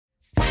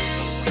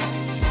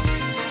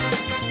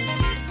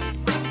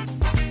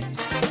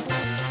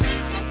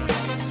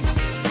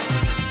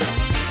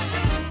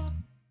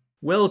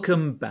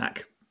Welcome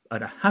back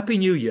and a Happy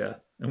New Year,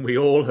 and we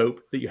all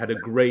hope that you had a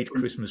great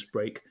Christmas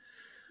break.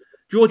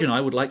 George and I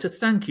would like to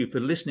thank you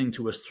for listening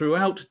to us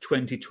throughout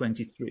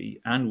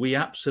 2023, and we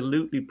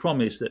absolutely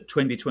promise that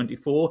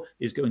 2024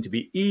 is going to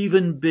be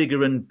even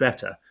bigger and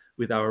better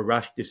with our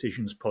Rash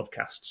Decisions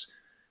podcasts.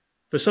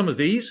 For some of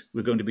these,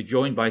 we're going to be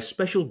joined by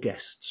special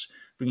guests,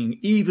 bringing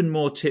even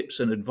more tips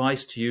and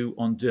advice to you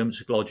on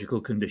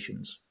dermatological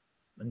conditions.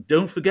 And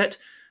don't forget,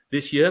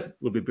 this year,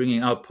 we'll be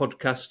bringing our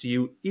podcast to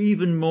you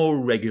even more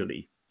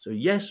regularly. So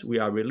yes, we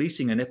are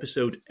releasing an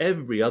episode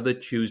every other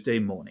Tuesday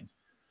morning.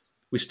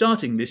 We're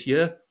starting this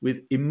year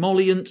with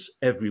Emollients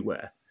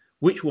everywhere.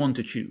 Which one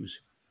to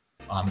choose?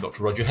 I'm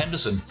Dr. Roger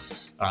Henderson.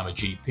 I'm a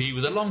GP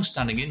with a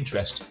long-standing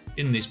interest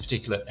in this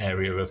particular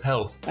area of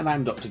health. And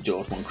I'm Dr.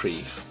 George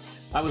Moncrief.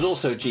 I was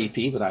also a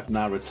GP, but I've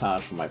now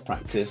retired from my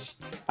practice.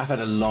 I've had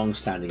a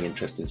long-standing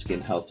interest in skin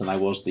health, and I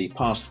was the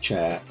past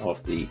chair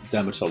of the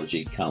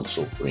Dermatology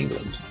Council for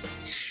England.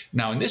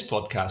 Now, in this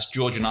podcast,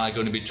 George and I are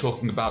going to be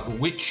talking about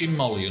which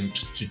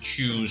emollient to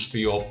choose for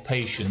your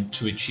patient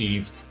to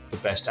achieve the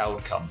best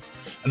outcome.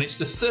 And it's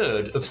the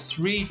third of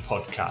 3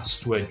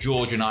 podcasts where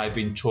George and I have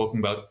been talking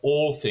about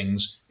all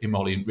things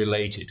emollient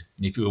related.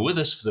 And if you were with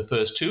us for the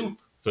first 2,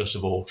 first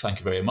of all, thank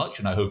you very much,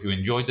 and I hope you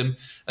enjoyed them.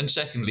 And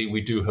secondly, we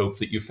do hope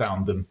that you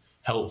found them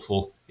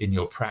helpful in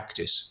your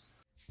practice.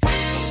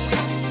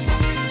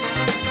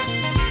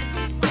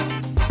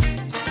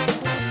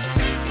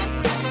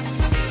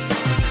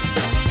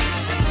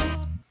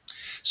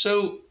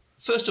 So,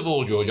 first of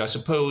all, George, I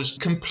suppose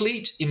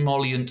complete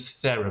emollient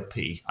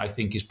therapy, I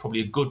think, is probably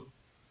a good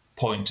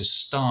point to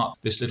start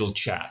this little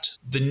chat.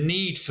 The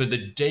need for the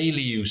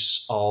daily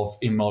use of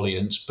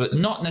emollients, but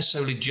not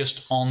necessarily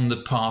just on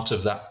the part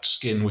of that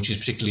skin which is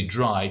particularly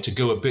dry, to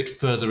go a bit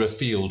further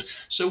afield.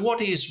 So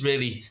what is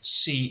really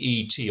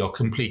CET, or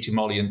complete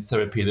emollient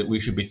therapy, that we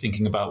should be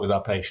thinking about with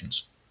our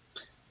patients?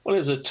 Well, it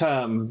was a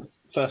term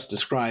first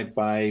described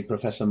by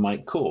Professor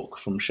Mike Cork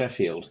from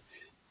Sheffield,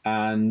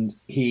 and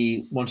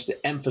he wanted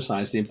to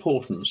emphasize the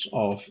importance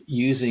of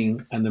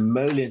using an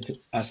emollient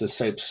as a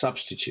soap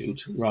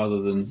substitute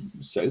rather than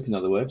soap, in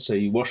other words. So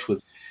you wash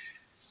with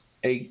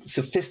a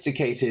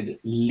sophisticated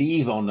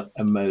leave-on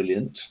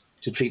emollient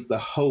to treat the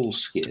whole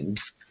skin.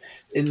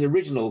 In the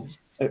original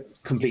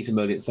complete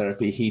emollient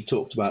therapy, he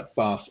talked about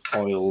bath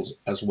oils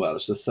as well.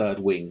 It's the third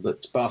wing,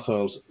 but bath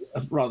oils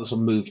have rather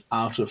sort of moved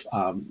out of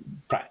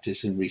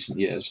practice in recent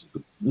years,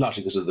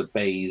 largely because of the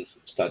BATHE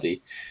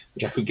study,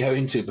 which I could go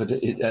into, but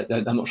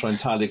I'm not sure I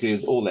entirely agree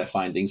with all their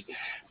findings.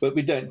 But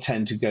we don't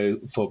tend to go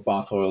for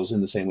bath oils in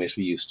the same way as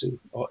we used to.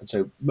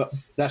 So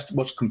that's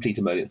what complete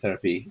emollient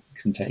therapy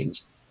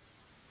contains.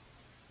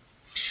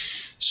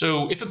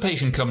 So if a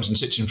patient comes and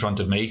sits in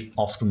front of me,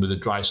 often with a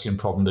dry skin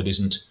problem that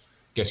isn't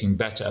getting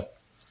better,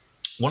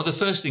 one of the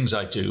first things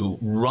I do,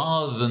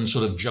 rather than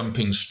sort of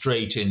jumping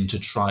straight in to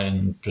try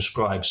and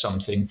prescribe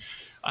something,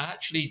 I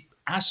actually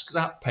ask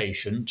that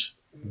patient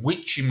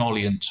which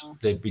emollient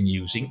they've been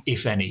using,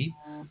 if any,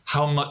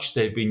 how much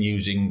they've been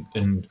using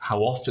and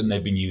how often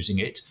they've been using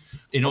it,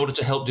 in order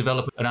to help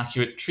develop an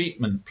accurate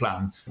treatment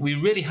plan. We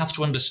really have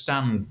to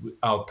understand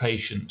our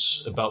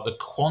patients about the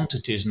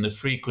quantities and the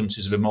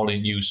frequencies of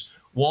emollient use,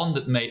 one,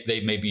 that they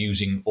may be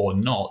using or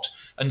not,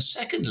 and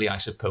secondly, I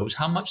suppose,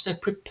 how much they're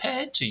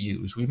prepared to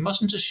use. We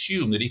mustn't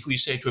assume that if we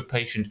say to a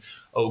patient,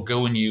 oh,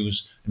 go and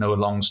use a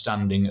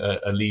long-standing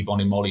a leave-on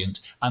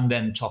emollient and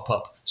then top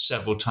up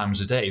several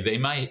times a day, they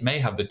may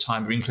have the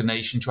time or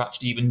inclination to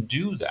actually even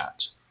do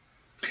that.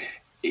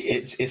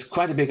 It's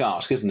quite a big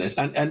ask, isn't it?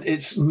 And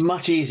it's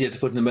much easier to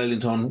put an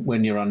emollient on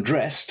when you're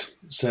undressed.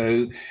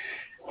 So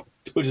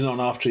to put it on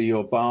after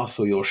your bath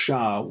or your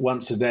shower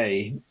once a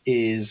day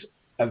is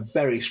a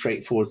very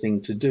straightforward thing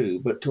to do.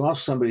 But to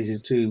ask somebody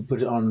to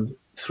put it on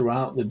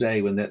throughout the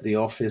day when they're at the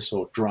office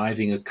or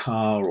driving a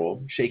car or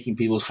shaking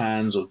people's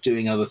hands or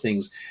doing other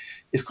things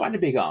is quite a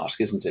big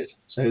ask, isn't it?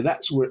 So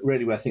that's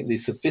really where I think the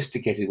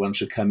sophisticated ones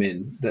should come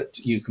in, that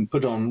you can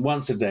put on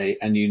once a day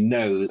and you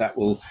know that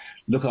will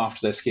look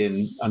after their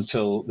skin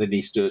until they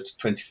need to do it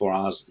 24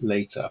 hours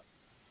later.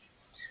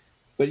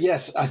 But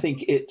yes, I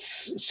think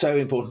it's so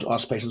important to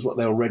ask patients what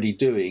they're already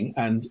doing,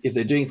 and if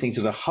they're doing things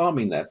that are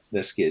harming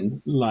their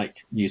skin,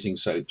 like using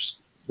soaps,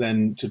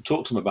 then to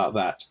talk to them about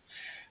that,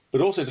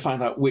 but also to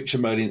find out which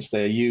emollients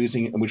they're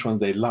using and which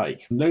ones they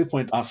like. No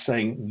point us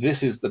saying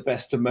this is the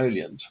best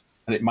emollient,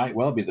 and it might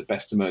well be the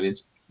best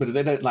emollient, but if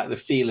they don't like the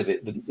feel of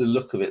it, the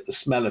look of it, the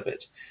smell of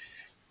it,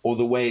 or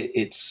the way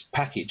it's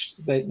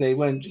packaged, they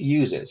won't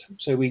use it.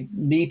 So we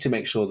need to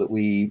make sure that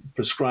we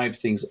prescribe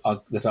things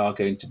that are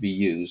going to be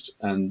used.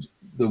 And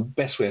the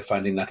best way of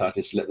finding that out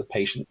is to let the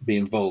patient be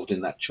involved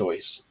in that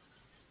choice.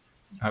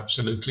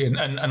 Absolutely. And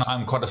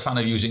I'm quite a fan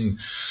of using,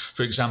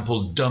 for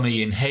example,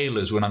 dummy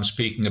inhalers when I'm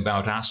speaking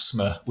about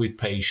asthma with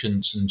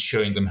patients and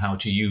showing them how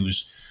to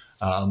use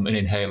an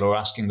inhaler, or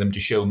asking them to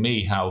show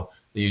me how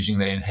they're using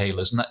their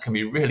inhalers, and that can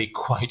be really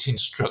quite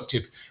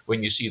instructive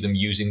when you see them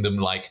using them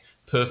like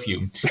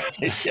perfume.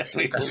 Yeah,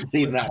 we all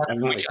see that.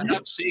 Which I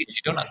have seen.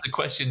 You don't have the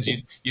questions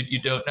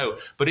you don't know.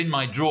 But in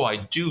my drawer,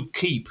 I do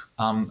keep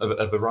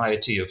a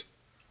variety of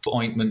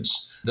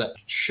ointments that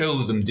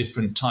show them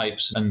different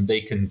types, and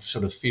they can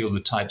sort of feel the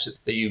types that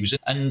they use.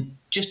 And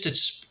just to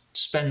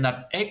spend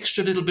that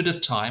extra little bit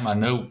of time, I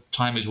know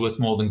time is worth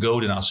more than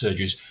gold in our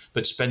surgeries,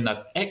 but spend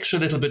that extra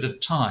little bit of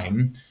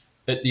time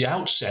at the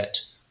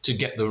outset to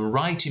get the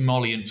right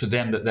emollient for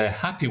them that they're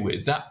happy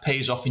with, that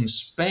pays off in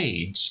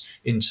spades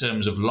in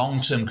terms of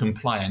long-term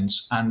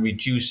compliance and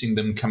reducing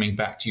them coming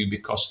back to you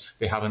because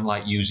they haven't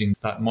liked using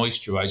that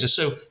moisturizer.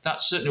 So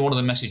that's certainly one of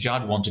the messages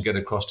I'd want to get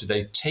across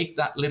today. Take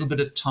that little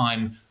bit of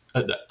time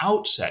at the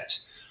outset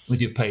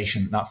with your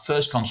patient, that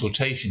first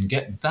consultation,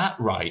 get that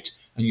right,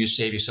 and you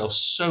save yourself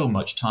so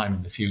much time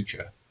in the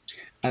future.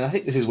 And I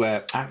think this is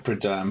where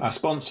Aproderm, our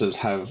sponsors,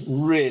 have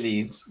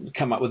really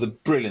come up with a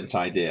brilliant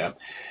idea,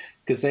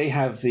 because they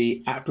have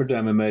the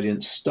Aproderm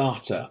Emollient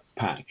Starter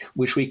Pack,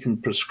 which we can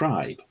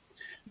prescribe.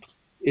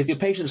 If your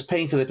patient's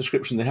paying for their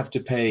prescription, they have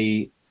to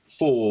pay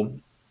 4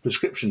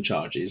 prescription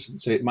charges,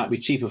 so it might be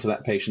cheaper for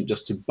that patient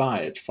just to buy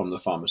it from the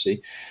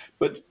pharmacy.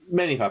 But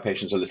many of our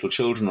patients are little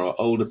children or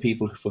older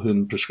people for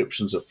whom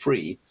prescriptions are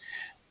free,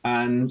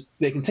 and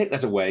they can take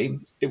that away.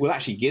 It will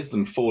actually give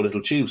them 4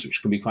 little tubes,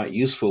 which can be quite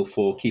useful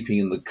for keeping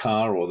in the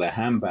car or their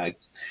handbag.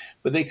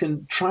 But they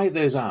can try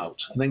those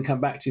out and then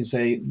come back to you and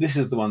say, this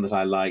is the one that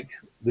I like,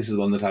 this is the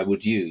one that I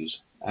would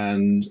use.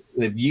 And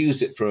they've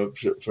used it for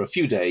a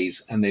few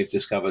days, and they've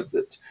discovered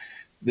that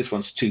this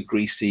one's too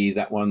greasy,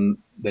 that one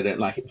they don't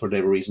like it for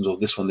whatever reasons, or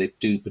this one they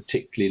do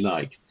particularly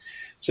like.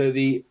 So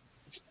the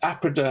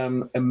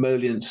Aproderm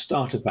Emollient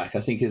Starter Pack,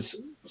 I think,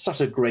 is such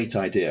a great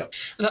idea.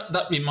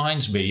 That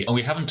reminds me, and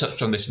we haven't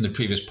touched on this in the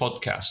previous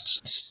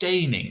podcasts,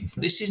 staining.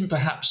 This isn't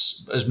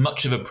perhaps as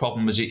much of a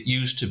problem as it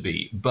used to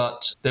be,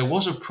 but there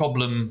was a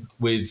problem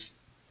with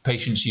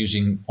patients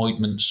using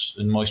ointments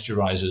and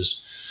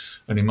moisturizers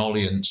and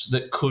emollients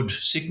that could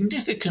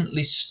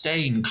significantly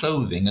stain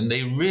clothing, and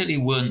they really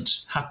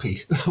weren't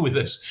happy with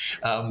us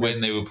when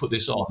they would put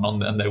this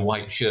on and their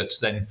white shirts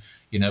then,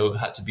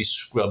 had to be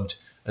scrubbed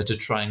to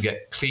try and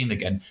get clean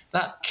again.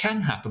 That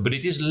can happen, but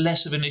it is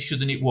less of an issue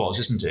than it was,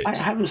 isn't it? I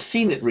haven't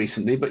seen it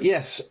recently, but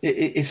yes,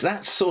 it's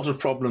that sort of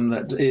problem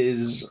that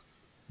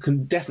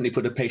can definitely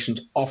put a patient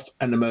off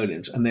an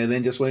emollient, and they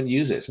then just won't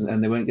use it,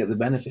 and they won't get the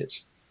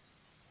benefits.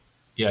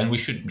 Yeah, and we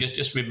should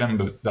just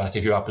remember that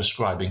if you are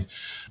prescribing,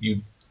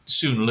 you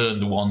soon learn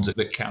the ones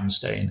that can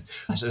stain.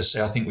 As I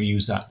say, I think we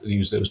use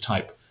those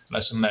type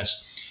less and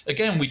less.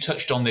 Again, we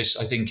touched on this,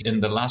 I think, in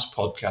the last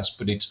podcast,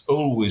 but it's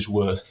always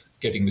worth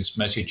getting this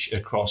message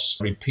across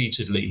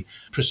repeatedly.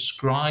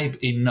 Prescribe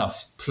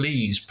enough.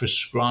 Please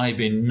prescribe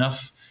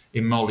enough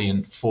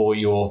emollient for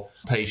your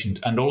patient,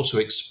 and also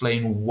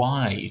explain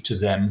why to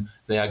them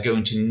they are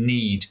going to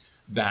need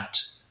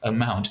that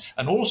amount.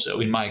 And also,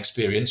 in my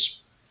experience,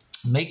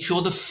 make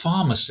sure the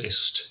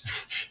pharmacist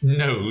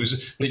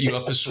knows that you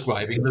are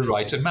prescribing the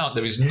right amount.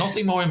 There is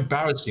nothing more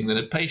embarrassing than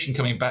a patient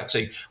coming back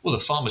saying, well,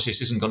 the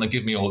pharmacist isn't going to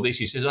give me all this.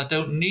 He says, I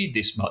don't need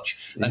this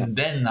much. Yeah. And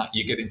then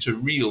you get into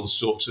real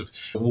sorts of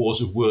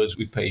wars of words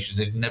with patients.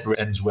 It never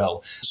ends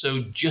well. So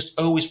just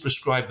always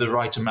prescribe the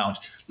right amount.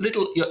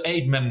 Your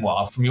aid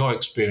memoir, from your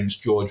experience,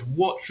 George,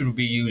 what should we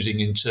be using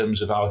in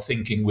terms of our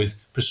thinking with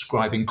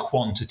prescribing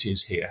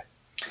quantities here?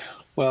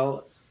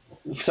 Well,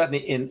 certainly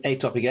in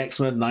atopic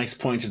eczema, Nice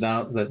pointed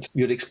out that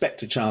you'd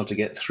expect a child to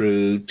get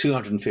through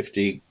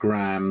 250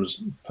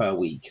 grams per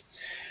week.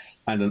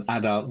 And an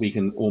adult, we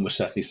can almost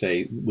certainly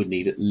say, would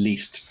need at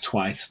least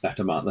twice that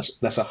amount.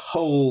 That's a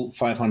whole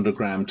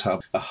 500-gram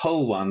tub, a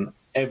whole one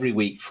every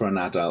week for an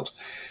adult.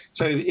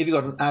 So if you've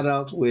got an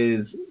adult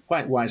with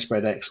quite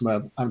widespread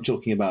eczema, I'm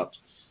talking about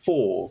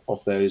 4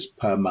 of those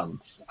per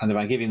month. And if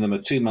I'm giving them a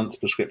 2-month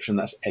prescription,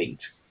 that's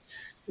 8.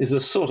 Is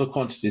the sort of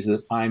quantities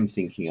that I'm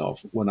thinking of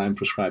when I'm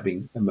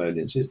prescribing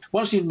emollients.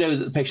 Once you know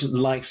that the patient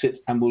likes it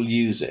and will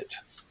use it,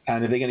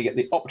 and if they're going to get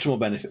the optimal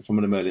benefit from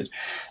an emollient.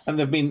 And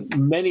there have been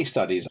many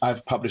studies.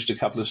 I've published a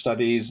couple of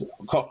studies.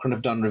 Cochrane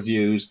have done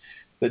reviews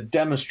that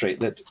demonstrate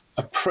that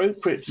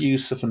appropriate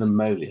use of an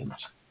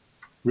emollient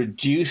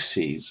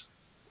reduces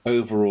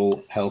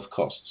overall health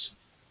costs,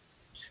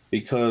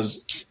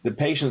 because the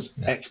patient's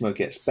eczema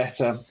gets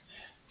better,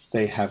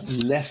 they have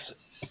less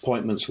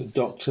appointments with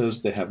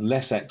doctors, they have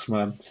less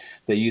eczema,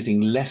 they're using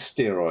less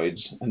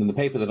steroids. And in the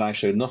paper that I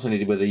showed, not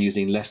only were they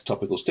using less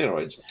topical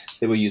steroids,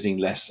 they were using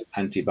less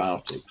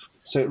antibiotics.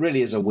 So it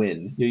really is a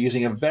win. You're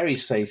using a very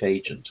safe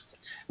agent.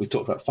 We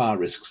talked about fire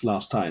risks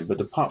last time,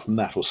 but apart from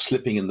that, or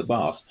slipping in the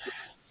bath,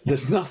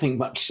 there's nothing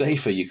much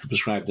safer you could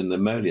prescribe than an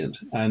emollient.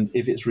 And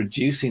if it's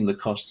reducing the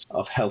costs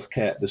of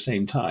healthcare at the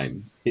same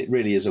time, it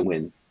really is a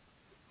win.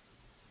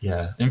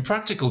 Yeah, in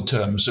practical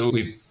terms, so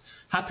we've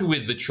happy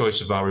with the choice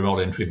of our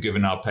emollient we've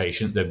given our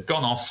patient. They've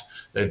gone off,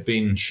 they've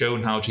been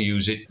shown how to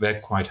use it, they're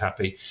quite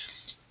happy.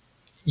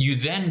 You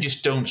then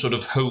just don't sort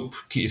of hope,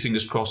 keep your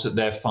fingers crossed that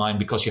they're fine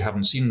because you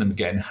haven't seen them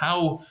again.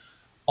 How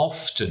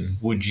often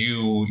would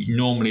you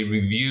normally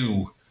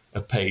review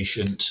a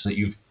patient that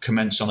you've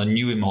commenced on a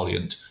new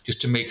emollient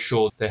just to make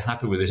sure they're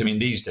happy with it? I mean,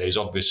 these days,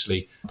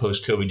 obviously,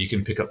 post-COVID, you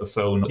can pick up the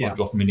phone or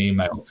drop them an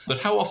email.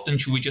 But how often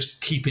should we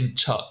just keep in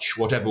touch,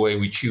 whatever way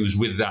we choose,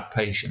 with that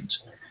patient?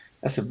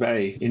 That's a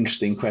very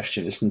interesting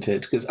question, isn't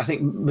it? Because I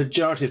think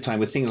majority of time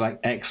with things like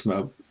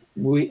eczema,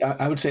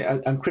 I would say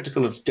I'm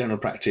critical of general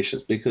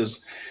practitioners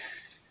because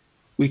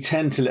we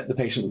tend to let the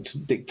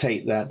patient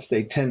dictate that.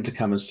 They tend to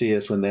come and see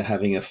us when they're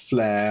having a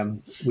flare.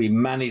 We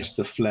manage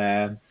the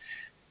flare,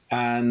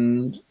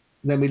 and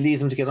then we leave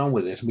them to get on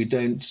with it. We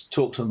don't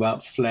talk to them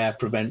about flare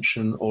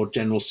prevention or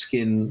general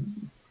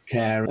skin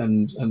care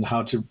and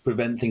how to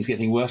prevent things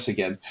getting worse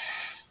again.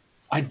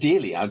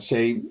 Ideally, I'd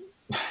say,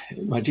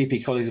 my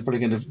GP colleagues are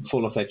probably going to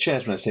fall off their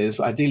chairs when I say this,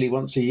 but ideally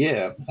once a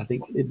year, I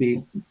think it'd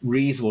be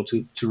reasonable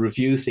to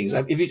review things.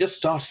 If you just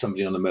start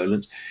somebody on a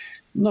emollient,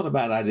 not a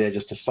bad idea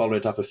just to follow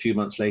it up a few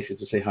months later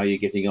to say how you're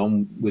getting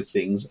on with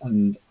things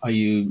and are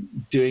you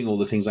doing all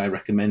the things I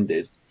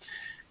recommended.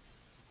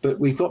 But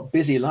we've got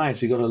busy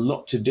lives. We've got a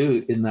lot to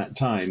do in that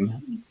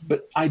time.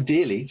 But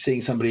ideally,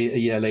 seeing somebody a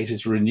year later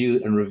to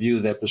renew and review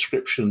their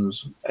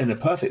prescriptions in a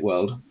perfect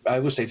world, I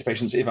always say to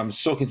patients, if I'm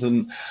talking to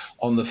them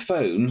on the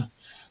phone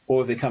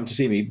or if they come to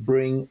see me,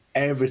 bring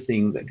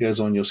everything that goes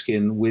on your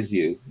skin with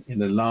you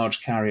in a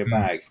large carrier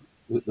bag.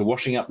 The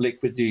washing up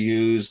liquid you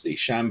use, the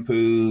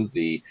shampoo,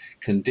 the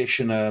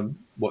conditioner,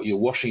 what you're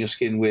washing your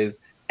skin with,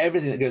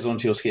 everything that goes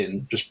onto your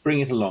skin, just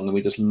bring it along and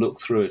we just look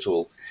through it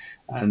all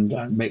and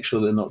make sure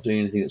they're not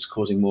doing anything that's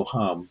causing more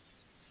harm.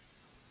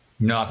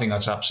 No, I think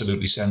that's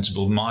absolutely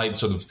sensible. My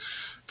sort of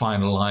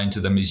final line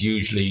to them is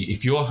usually,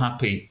 if you're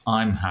happy,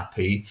 I'm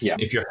happy. Yeah.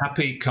 If you're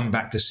happy, come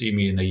back to see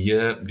me in a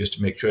year just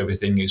to make sure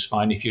everything is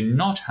fine. If you're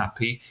not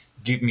happy,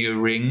 give me a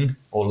ring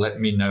or let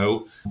me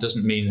know. It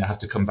doesn't mean they have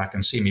to come back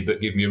and see me,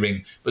 but give me a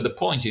ring. But the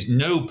point is,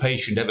 no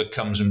patient ever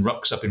comes and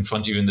rucks up in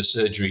front of you in the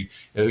surgery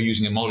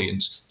using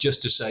emollients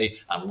just to say,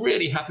 I'm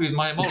really happy with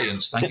my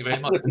emollients, thank you very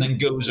much, and then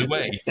goes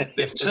away.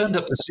 They've turned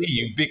up to see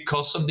you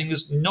because something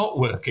is not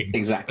working.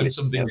 Exactly.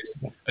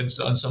 And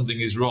something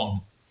is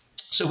wrong.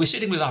 So we're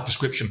sitting with our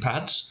prescription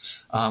pads.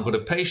 I've got a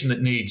patient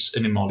that needs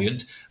an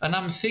emollient, and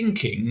I'm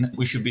thinking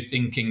we should be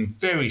thinking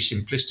very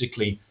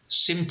simplistically,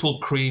 simple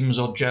creams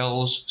or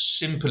gels,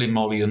 simple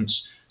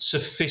emollients,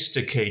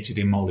 sophisticated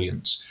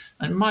emollients.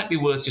 And it might be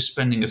worth just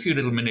spending a few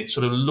little minutes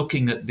sort of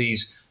looking at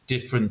these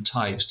different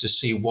types to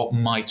see what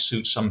might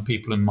suit some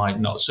people and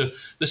might not. So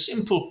the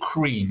simple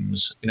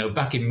creams,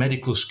 back in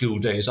medical school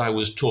days, I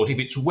was taught if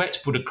it's wet,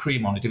 put a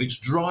cream on it. If it's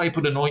dry,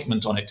 put an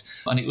ointment on it.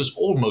 And it was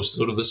almost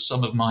sort of the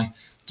sum of my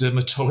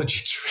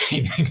dermatology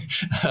training.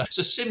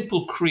 So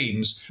simple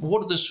creams,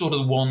 what are the sort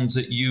of ones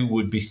that you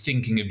would be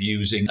thinking of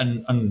using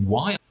and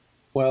why?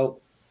 Well,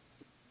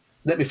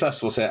 let me first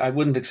of all say I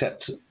wouldn't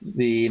accept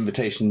the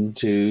invitation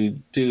to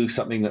do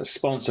something that's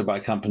sponsored by a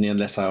company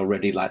unless I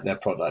already like their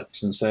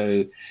products. And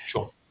so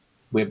Sure.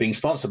 We're being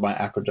sponsored by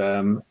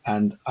Acroderm,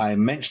 and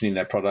I'm mentioning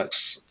their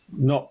products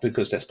not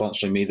because they're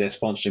sponsoring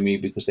me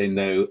because they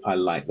know I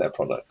like their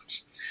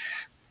products.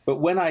 But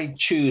when I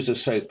choose a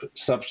soap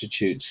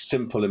substitute,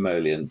 simple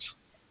emollient,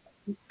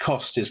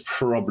 cost is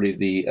probably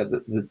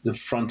the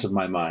front of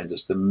my mind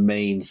as the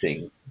main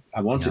thing.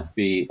 I want it to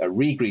be a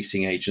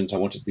re-greasing agent. I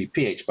want it to be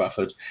pH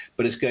buffered,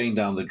 but it's going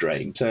down the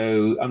drain.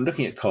 So I'm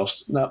looking at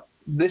cost. Now,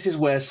 this is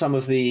where some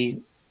of the,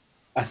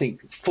 I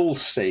think,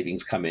 false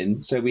savings come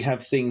in. So we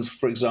have things,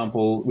 for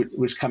example,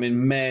 which come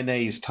in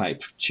mayonnaise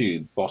type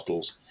tube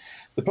bottles.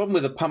 The problem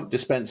with the pump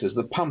dispensers,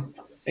 the pump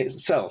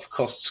itself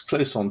costs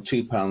close on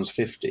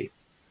 £2.50,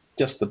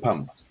 just the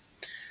pump.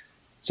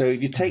 So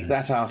if you take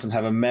that out and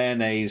have a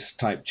mayonnaise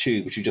type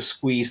tube, which you just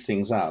squeeze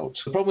things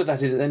out, the problem with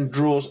that is it then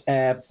draws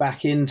air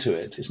back into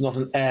it. It's not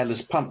an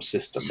airless pump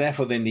system.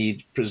 Therefore, they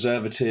need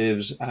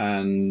preservatives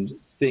and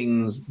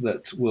things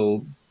that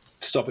will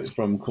stop it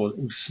from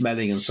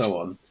smelling and so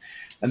on.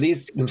 And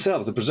these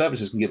themselves, the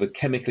preservatives, can give a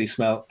chemically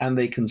smell and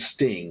they can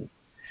sting.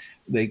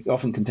 They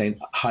often contain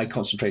high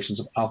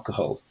concentrations of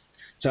alcohol.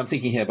 So I'm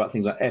thinking here about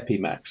things like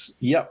Epimax.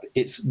 Yep,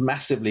 it's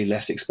massively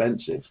less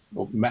expensive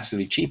or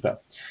massively cheaper.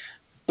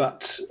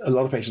 But a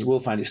lot of patients will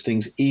find it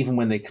stings even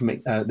when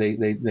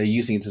they're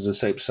using it as a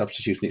soap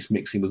substitute and it's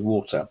mixing with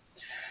water.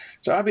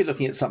 So I'd be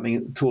looking at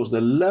something towards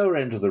the lower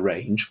end of the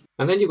range.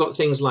 And then you've got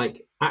things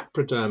like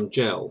Acroderm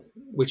gel,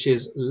 which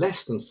is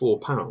less than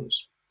 £4.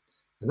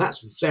 And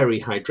that's very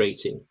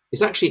hydrating.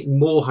 It's actually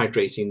more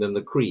hydrating than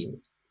the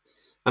cream.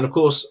 And of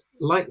course,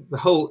 like the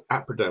whole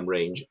Acroderm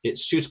range,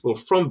 it's suitable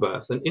from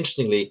birth. And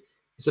interestingly,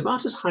 it's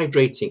about as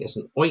hydrating as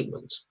an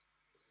ointment.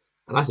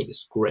 And I think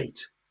it's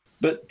great.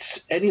 But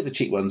any of the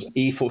cheap ones,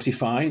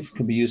 E45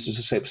 can be used as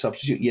a soap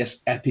substitute. Yes,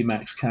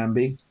 Epimax can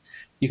be.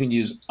 You can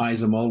use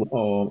Isomol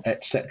or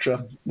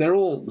etc. They're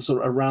all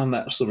sort of around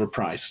that sort of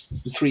price,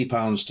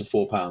 £3 to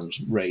 £4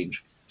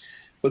 range.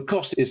 But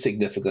cost is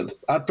significant.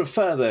 I'd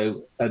prefer,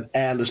 though, an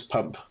airless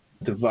pump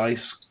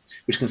device,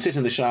 which can sit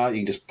in the shower.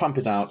 You can just pump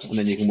it out, and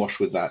then you can wash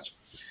with that.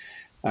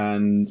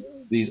 And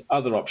these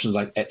other options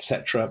like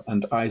etc.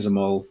 and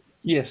Isomol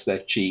Yes, they're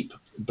cheap,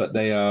 but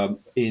they are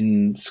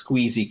in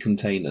squeezy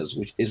containers,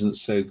 which isn't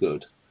so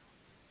good.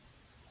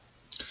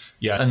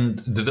 Yeah, and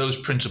those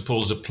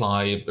principles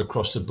apply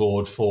across the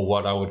board for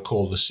what I would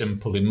call the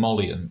simple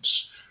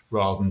emollients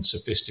rather than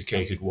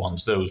sophisticated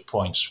ones. Those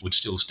points would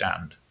still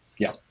stand.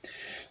 Yeah.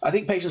 I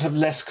think patients have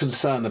less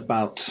concern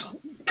about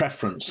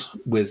preference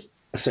with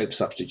a soap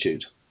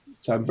substitute.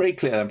 So I'm very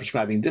clear I'm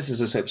prescribing this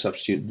is a soap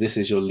substitute, this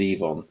is your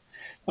leave-on.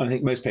 I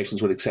think most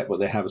patients would accept what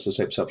they have as a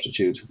soap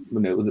substitute.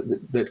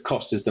 The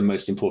cost is the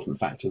most important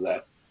factor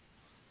there.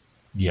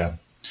 Yeah.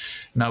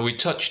 Now, we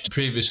touched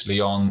previously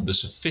on the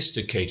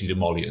sophisticated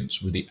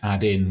emollients with the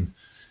add-in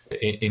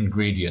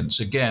ingredients.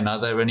 Again, are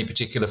there any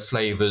particular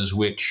flavors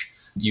which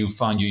you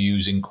find you're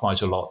using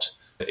quite a lot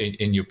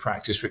in your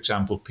practice? For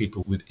example,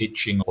 people with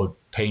itching or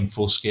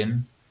painful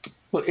skin?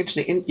 Well,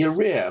 interesting.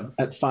 Urea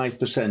at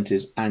 5%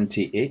 is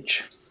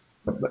anti-itch.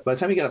 But by the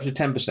time you get up to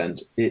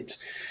 10%,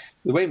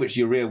 the way in which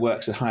urea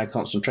works at higher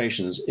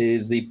concentrations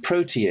is the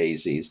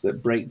proteases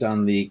that break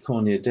down the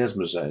cornea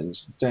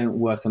desmosomes don't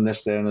work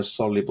unless they're in a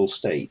soluble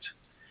state.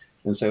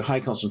 And so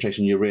high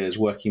concentration urea is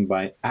working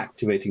by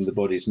activating the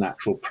body's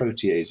natural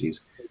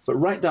proteases. But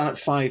right down at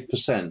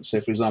 5%,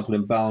 so for example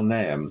in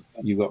balneum,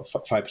 you've got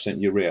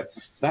 5% urea,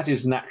 that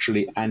is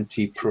naturally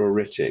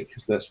antipruritic.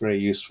 So that's very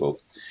useful.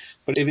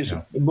 But if it's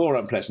more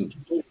unpleasant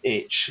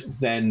itch,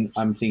 then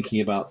I'm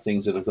thinking about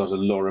things that have got a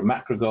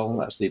laurimacrogol,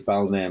 that's the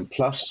balneum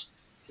plus.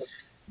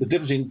 The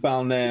difference between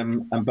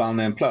balneum and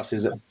balneum plus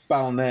is that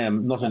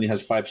balneum not only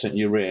has 5%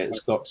 urea,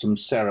 it's got some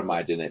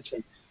ceramide in it.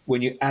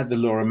 When you add the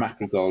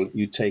laurimacrogol,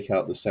 you take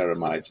out the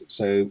ceramide.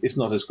 So it's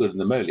not as good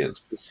an emollient,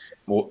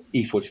 or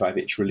E45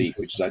 itch relief,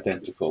 which is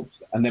identical.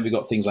 And then we've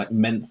got things like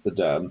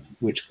menthoderm,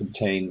 which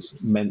contains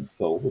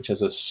menthol, which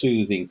has a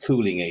soothing,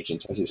 cooling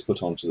agent as it's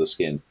put onto the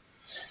skin.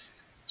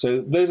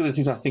 So those are the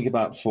things I think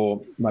about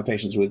for my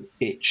patients with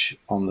itch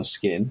on the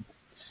skin.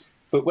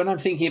 But when I'm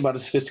thinking about a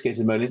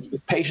sophisticated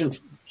emollient, patient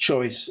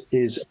choice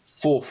is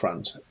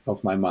forefront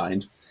of my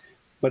mind.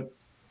 But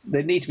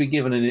they need to be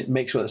given and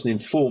make sure that's an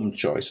informed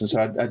choice. And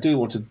so I do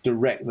want to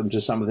direct them to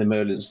some of the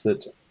emollients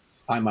that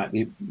I might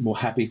be more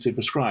happy to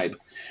prescribe.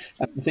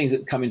 And the things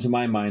that come into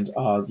my mind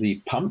are the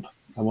pump.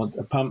 I want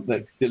a pump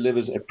that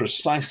delivers a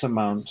precise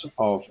amount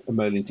of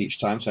emollient each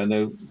time, so I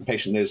know the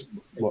patient knows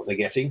what they're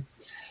getting.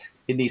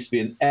 It needs to be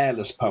an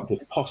airless pump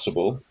if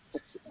possible.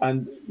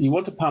 And you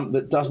want a pump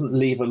that doesn't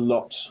leave a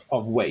lot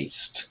of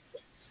waste.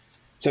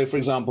 So, for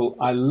example,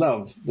 I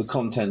love the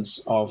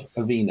contents of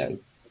Aveeno.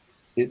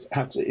 It's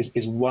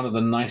one of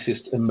the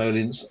nicest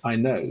emollients I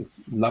know.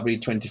 Lovely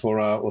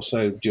 24-hour or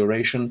so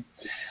duration,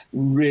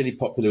 really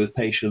popular with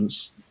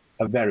patients,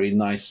 a very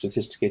nice,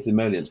 sophisticated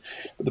emollient.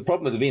 But the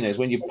problem with Aveeno is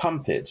when you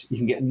pump it, you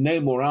can get no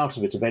more out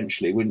of it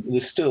eventually when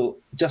there's still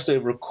just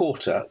over a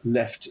quarter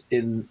left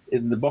in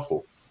the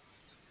bottle.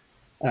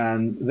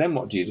 And then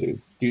what do?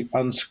 Do you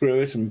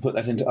unscrew it and put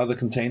that into other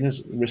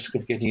containers, risk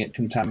of getting it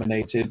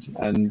contaminated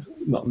and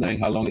not knowing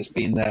how long it's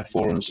been there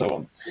for and so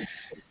on?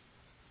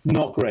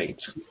 Not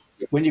great.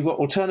 When you've got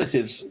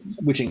alternatives,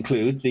 which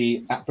include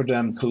the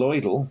Aproderm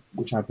colloidal,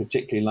 which I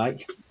particularly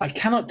like, I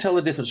cannot tell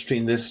the difference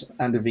between this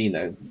and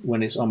Aveeno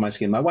when it's on my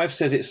skin. My wife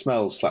says it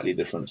smells slightly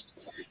different,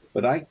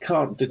 but I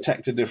can't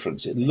detect a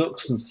difference. It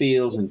looks and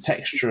feels and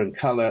texture and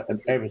color and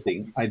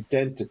everything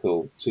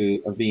identical to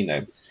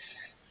Aveeno.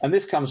 And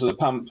this comes with a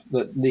pump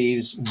that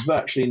leaves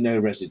virtually no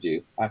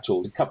residue at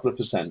all. A couple of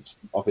 %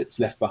 of it's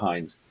left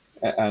behind.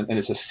 And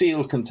it's a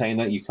sealed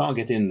container. You can't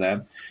get in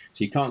there,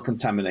 so you can't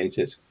contaminate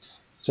it.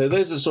 So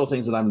those are the sort of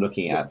things that I'm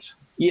looking at.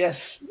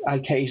 Yes, I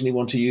occasionally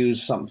want to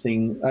use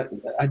something.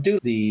 I do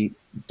the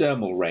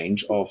dermal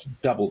range of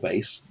double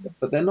base,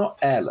 but they're not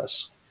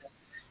airless.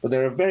 But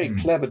they're a very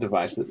clever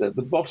device that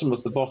the bottom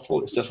of the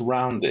bottle is just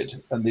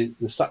rounded, and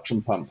the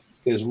suction pump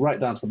goes right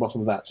down to the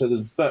bottom of that. So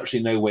there's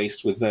virtually no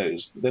waste with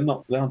those. They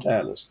aren't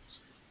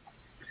airless.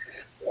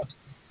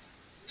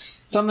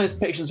 Sometimes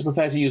patients are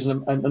prepared to use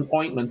an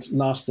ointment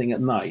last thing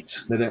at night.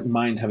 They don't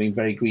mind having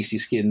very greasy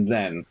skin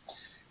then.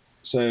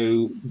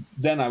 So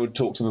then I would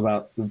talk to them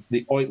about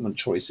the ointment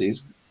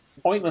choices.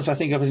 Ointments I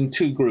think of in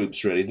two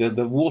groups really.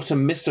 The water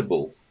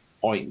miscible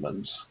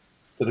ointments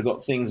that have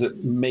got things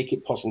that make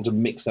it possible to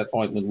mix that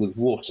ointment with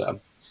water.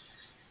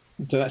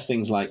 So that's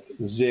things like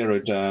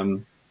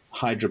Xeroderm,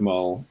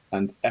 Hydromol,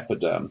 and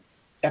Epiderm.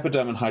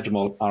 Epiderm and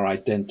Hydromol are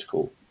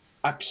identical,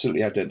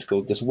 absolutely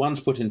identical. Just one's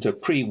put into a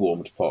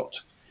pre-warmed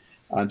pot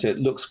until it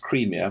looks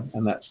creamier,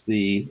 and that's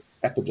the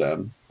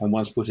Epiderm, and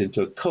one's put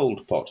into a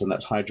cold pot, and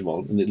that's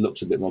Hydromol, and it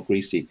looks a bit more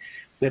greasy.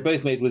 They're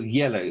both made with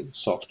yellow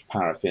soft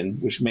paraffin,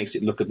 which makes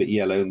it look a bit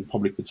yellow and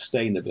probably could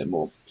stain a bit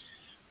more.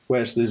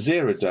 Whereas the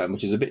Xeroderm,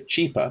 which is a bit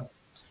cheaper,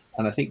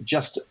 and I think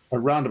just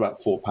around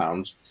about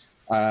 £4,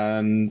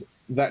 and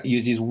that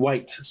uses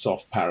white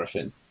soft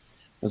paraffin.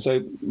 And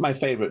so my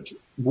favourite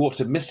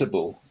water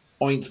miscible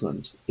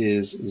ointment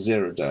is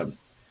Xeroderm.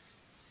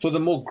 For the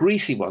more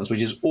greasy ones,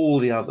 which is all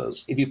the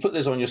others, if you put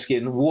those on your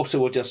skin, water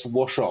will just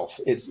wash off.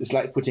 It's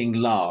like putting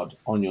lard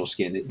on your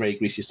skin. It's very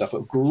greasy stuff,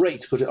 but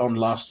great to put it on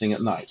last thing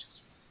at night.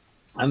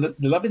 And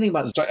the lovely thing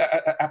about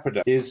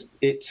Aproderm is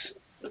it's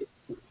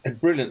a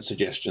brilliant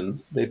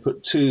suggestion. They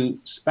put 2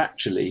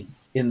 spatulae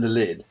in the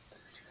lid.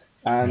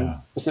 And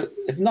so,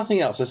 if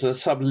nothing else, there's a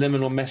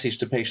subliminal message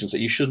to patients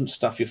that you shouldn't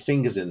stuff your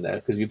fingers in there,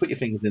 because if you put your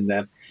fingers in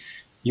there,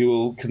 you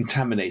will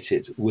contaminate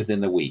it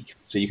within a week.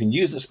 So you can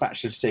use the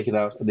spatula to take it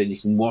out, and then you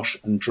can wash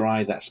and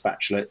dry that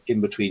spatula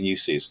in between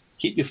uses.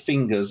 Keep your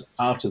fingers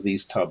out of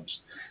these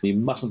tubs. You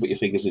mustn't put your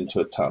fingers into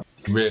a tub.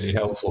 Really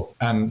helpful,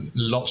 and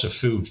lots of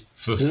food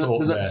for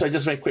thought there. So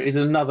just very quickly,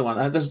 there's another one.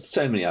 And there's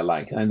so many I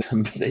like, and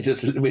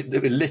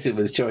we're littered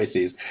with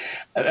choices.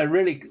 A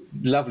really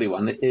lovely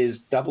one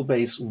is double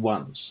base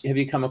ones. Have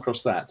you come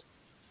across that?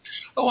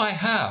 Oh, I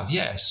have,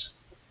 yes.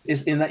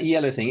 Is in that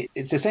yellow thing.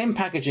 It's the same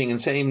packaging and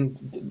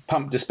same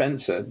pump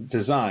dispenser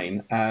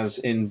design as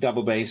in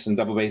double base and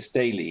double base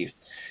day leave,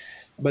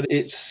 but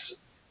it's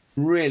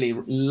really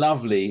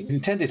lovely,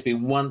 intended to be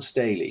once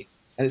daily,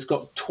 and it's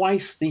got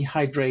twice the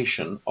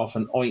hydration of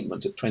an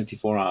ointment at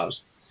 24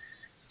 hours.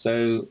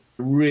 So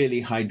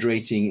really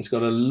hydrating. It's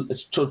got a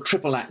sort of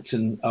triple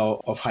action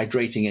of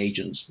hydrating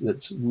agents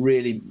that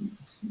really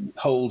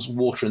holds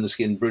water in the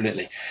skin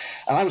brilliantly.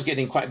 And I was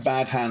getting quite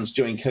bad hands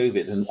during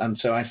COVID, and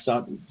so I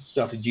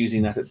started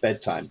using that at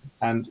bedtime.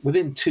 And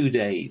within 2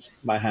 days,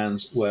 my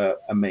hands were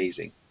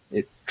amazing.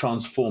 It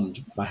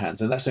transformed my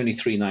hands, and that's only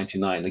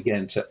 $3.99.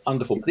 Again, to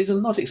underform. These are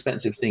not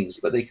expensive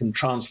things, but they can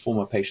transform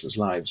a patient's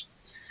lives.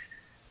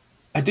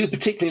 I do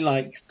particularly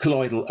like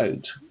colloidal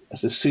oat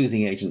as a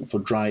soothing agent for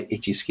dry,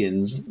 itchy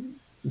skins.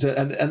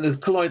 And the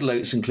colloidal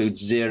oats include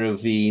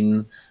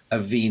Zerovine,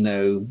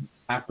 Aveeno,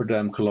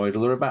 Aproderm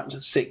colloidal. There are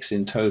about 6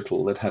 in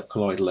total that have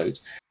colloidal oat.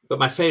 But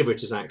my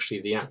favourite is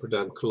actually the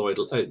Aproderm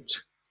colloidal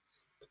oat,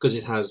 because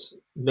it has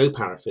no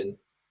paraffin,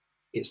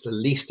 it's the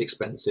least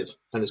expensive,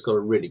 and it's got a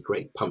really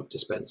great pump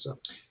dispenser.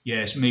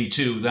 Yes, me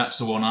too. That's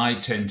the one I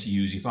tend to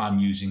use if I'm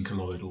using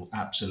colloidal,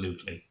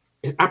 absolutely.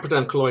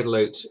 Aproderm colloidal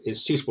oat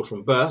is suitable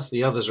from birth.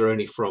 The others are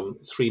only from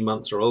 3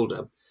 months or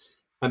older.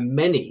 And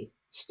many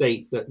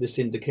state that this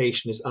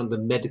indication is under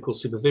medical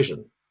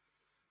supervision.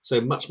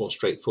 So much more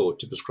straightforward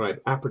to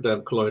prescribe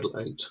Aproderm colloidal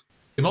oat.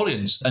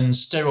 Emollients and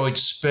steroid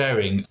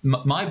sparing.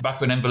 My back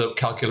of an envelope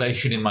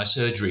calculation in my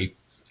surgery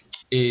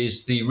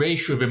is the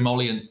ratio of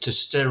emollient to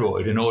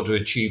steroid in order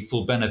to achieve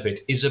full benefit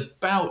is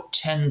about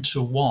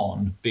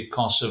 10-1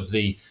 because of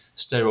the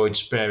steroid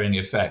sparing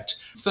effect.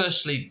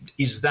 Firstly,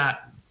 is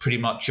that pretty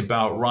much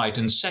about right?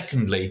 And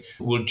secondly,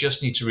 we'll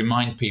just need to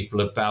remind people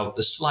about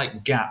the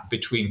slight gap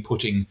between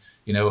putting,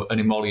 an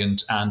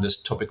emollient and a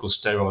topical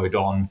steroid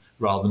on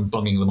rather than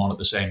bunging them on at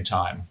the same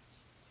time.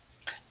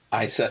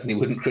 I certainly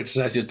wouldn't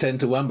criticise your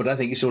 10-1, but I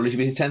think it should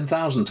be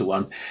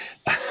 10,000-1.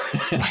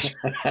 Right.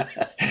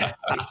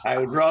 I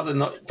would rather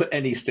not put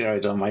any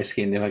steroid on my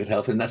skin if I could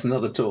help it, and that's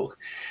another talk.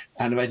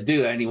 And if I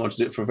do, I only want to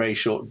do it for a very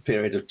short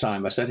period of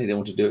time. I certainly don't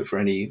want to do it for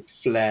any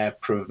flare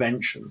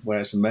prevention,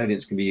 whereas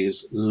emollients can be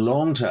used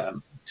long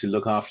term to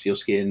look after your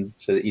skin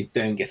so that you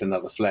don't get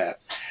another flare.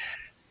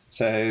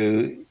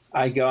 So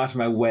I go out of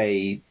my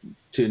way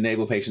to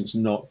enable patients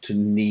not to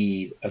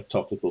need a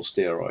topical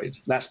steroid.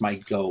 That's my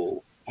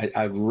goal.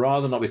 I'd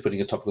rather not be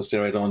putting a topical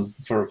steroid on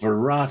for a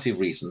variety of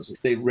reasons.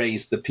 They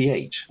raise the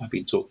pH I've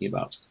been talking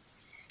about.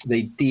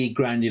 They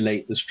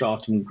degranulate the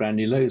stratum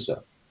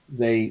granulosa.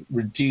 They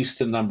reduce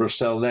the number of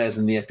cell layers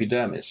in the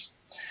epidermis.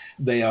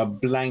 They are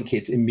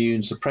blanket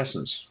immune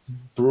suppressants,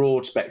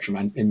 broad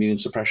spectrum immune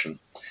suppression.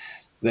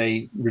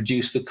 They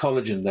reduce the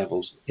collagen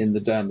levels in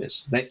the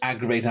dermis. They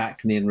aggravate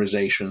acne and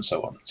rosacea and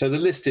so on. So the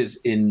list is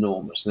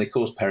enormous, and they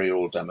cause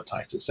perioral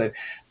dermatitis. So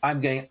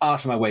I'm going out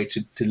of my way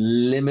to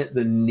limit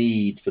the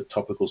need for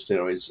topical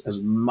steroids as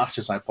much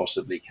as I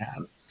possibly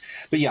can.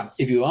 But yeah,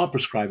 if you are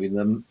prescribing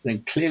them,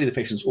 then clearly the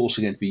patient's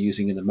also going to be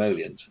using an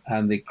emollient.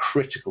 And the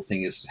critical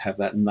thing is to have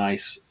that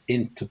nice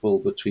interval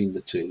between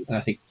the two. And I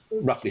think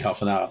roughly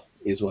half an hour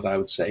is what I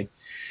would say.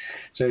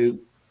 So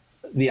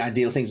the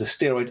ideal thing is a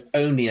steroid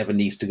only ever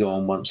needs to go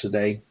on once a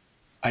day.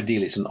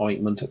 Ideally, it's an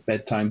ointment at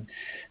bedtime.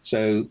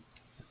 So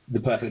the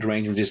perfect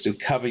arrangement is to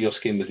cover your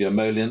skin with your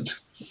emollient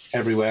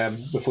everywhere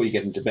before you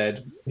get into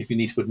bed. If you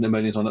need to put an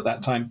emollient on at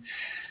that time,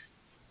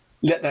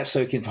 let that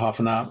soak in for half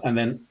an hour and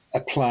then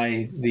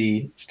apply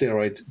the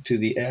steroid to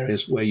the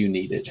areas where you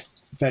need it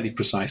fairly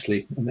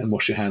precisely, and then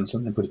wash your hands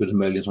and then put a bit of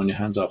emollient on your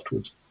hands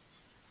afterwards.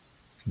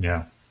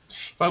 Yeah.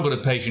 If I've got a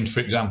patient, for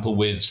example,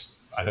 with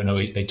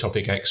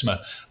atopic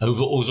eczema,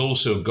 who's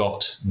also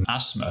got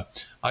asthma,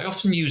 I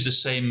often use the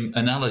same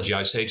analogy.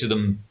 I say to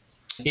them,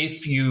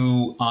 if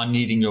you are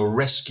needing your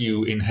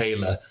rescue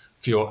inhaler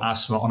for your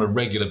asthma on a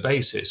regular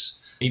basis,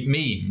 it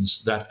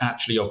means that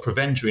actually your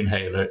preventer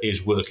inhaler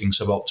is working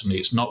suboptimally.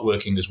 It's not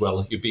working as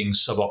well. You're being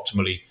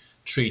suboptimally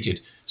treated.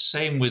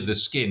 Same with the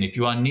skin. If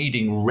you are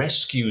needing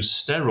rescue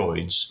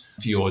steroids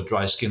for your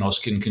dry skin or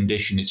skin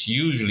condition, it's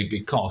usually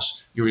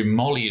because your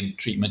emollient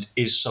treatment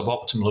is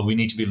suboptimal. We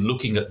need to be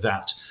looking at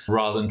that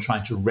rather than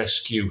trying to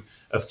rescue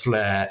a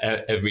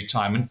flare every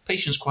time. And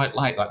patients quite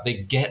like that. They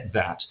get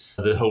that,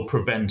 the whole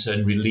preventer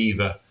and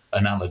reliever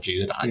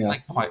analogy that I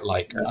quite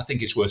like. I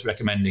think it's worth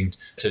recommending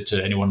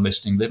to anyone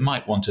listening. They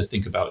might want to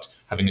think about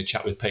having a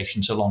chat with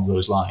patients along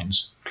those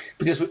lines.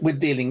 Because we're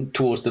dealing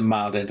towards the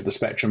mild end of the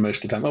spectrum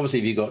most of the time. Obviously,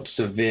 if you've got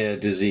severe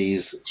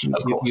disease,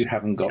 you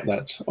haven't got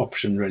that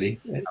option really.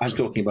 I'm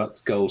talking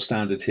about gold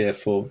standard here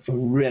for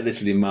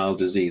relatively mild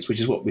disease, which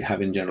is what we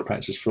have in general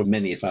practice for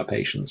many of our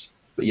patients.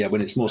 But yeah,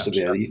 when it's more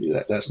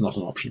severe, that's not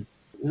an option.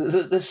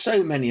 There's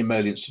so many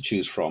emollients to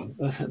choose from.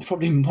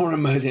 Probably more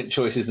emollient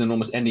choices than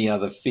almost any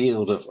other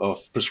field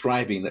of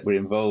prescribing that we're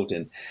involved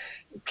in.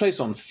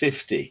 Close on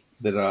 50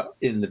 that are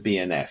in the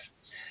BNF.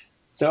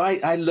 So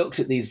I looked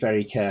at these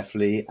very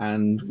carefully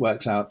and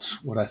worked out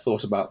what I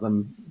thought about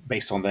them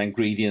based on their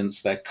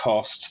ingredients, their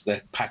costs,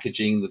 their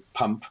packaging, the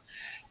pump,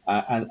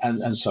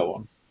 and so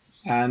on.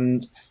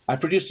 And I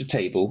produced a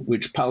table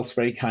which Pulse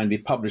very kindly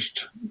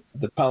published,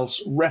 the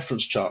Pulse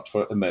reference chart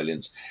for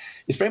emollients.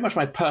 It's very much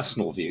my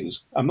personal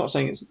views. I'm not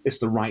saying it's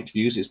the right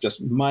views, it's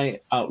just my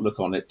outlook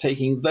on it,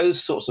 taking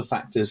those sorts of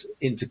factors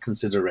into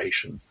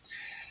consideration.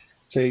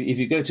 So if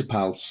you go to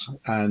Pulse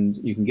and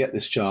you can get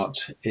this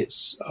chart,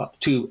 it's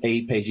 2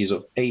 pages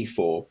of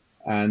A4,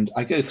 and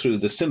I go through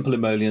the simple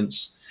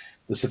emollients,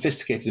 the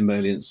sophisticated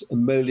emollients,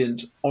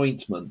 emollient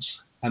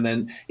ointments, and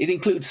then it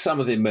includes some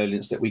of the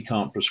emollients that we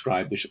can't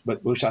prescribe,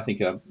 which I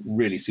think are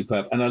really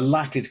superb and are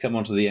likely to come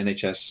onto the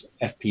NHS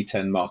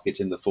FP10 market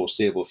in the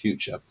foreseeable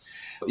future.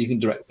 You can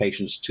direct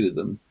patients to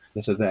them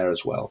that are there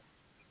as well.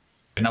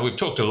 Now, we've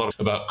talked a lot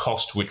about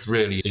cost, which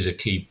really is a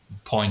key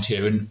point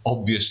here. And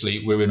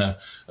obviously, we're in a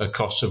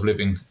cost of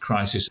living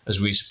crisis as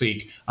we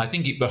speak. I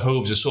think it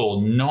behoves us all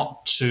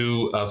not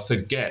to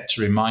forget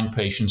to remind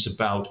patients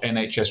about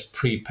NHS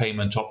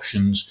prepayment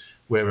options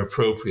where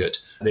appropriate.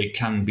 They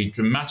can be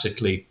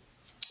dramatically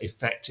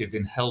effective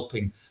in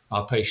helping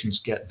our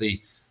patients get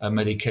the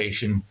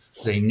medication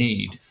they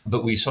need,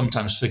 but we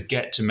sometimes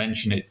forget to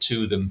mention it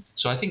to them.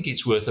 So I think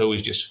it's worth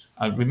always just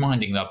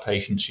reminding our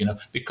patients,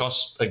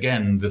 because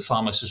again, the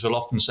pharmacist will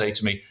often say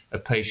to me, a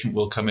patient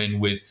will come in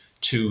with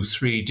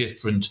 2-3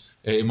 different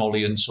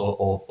emollients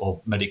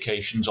or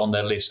medications on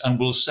their list, and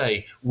will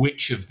say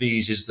which of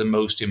these is the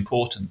most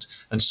important.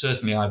 And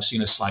certainly I've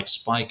seen a slight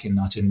spike in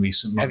that in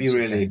recent months. Have you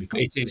really?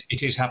 Because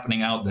it is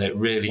happening out there. It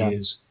really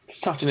is.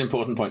 Such an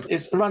important point.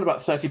 It's around about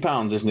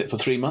 £30, isn't it, for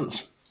 3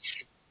 months?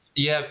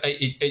 Yeah,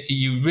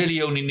 you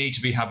really only need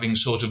to be having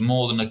sort of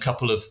more than a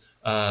couple of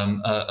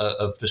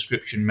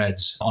prescription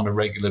meds on a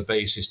regular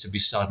basis to be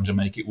starting to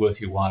make it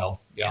worth your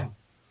while. Yeah.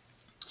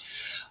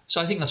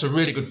 So I think that's a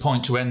really good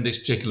point to end this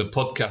particular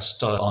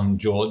podcast on,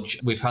 George.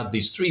 We've had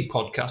these 3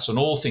 podcasts on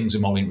all things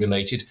emollient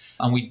related,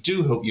 and we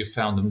do hope you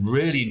found them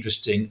really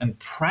interesting and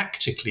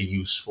practically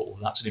useful.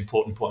 That's an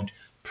important point.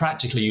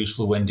 Practically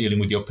useful when dealing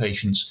with your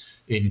patients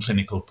in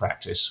clinical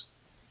practice.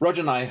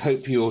 Roger and I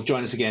hope you'll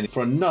join us again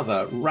for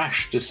another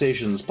Rash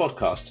Decisions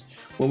podcast,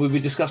 when we'll be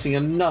discussing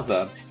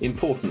another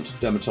important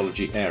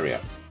dermatology area.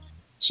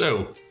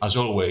 So, as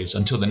always,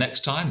 until the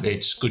next time,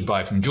 it's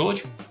goodbye from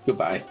George.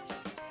 Goodbye.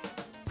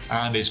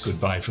 And it's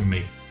goodbye from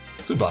me.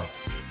 Goodbye.